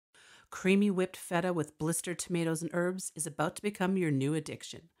Creamy whipped feta with blistered tomatoes and herbs is about to become your new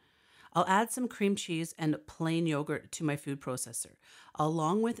addiction. I'll add some cream cheese and plain yogurt to my food processor,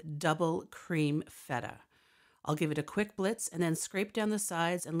 along with double cream feta. I'll give it a quick blitz and then scrape down the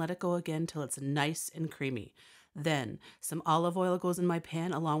sides and let it go again till it's nice and creamy. Then some olive oil goes in my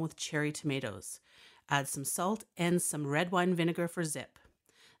pan along with cherry tomatoes. Add some salt and some red wine vinegar for zip.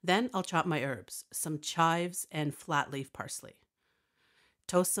 Then I'll chop my herbs, some chives and flat leaf parsley.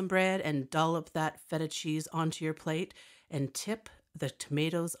 Toast some bread and dollop that feta cheese onto your plate and tip the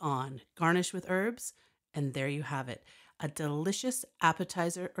tomatoes on. Garnish with herbs, and there you have it, a delicious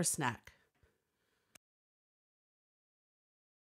appetizer or snack.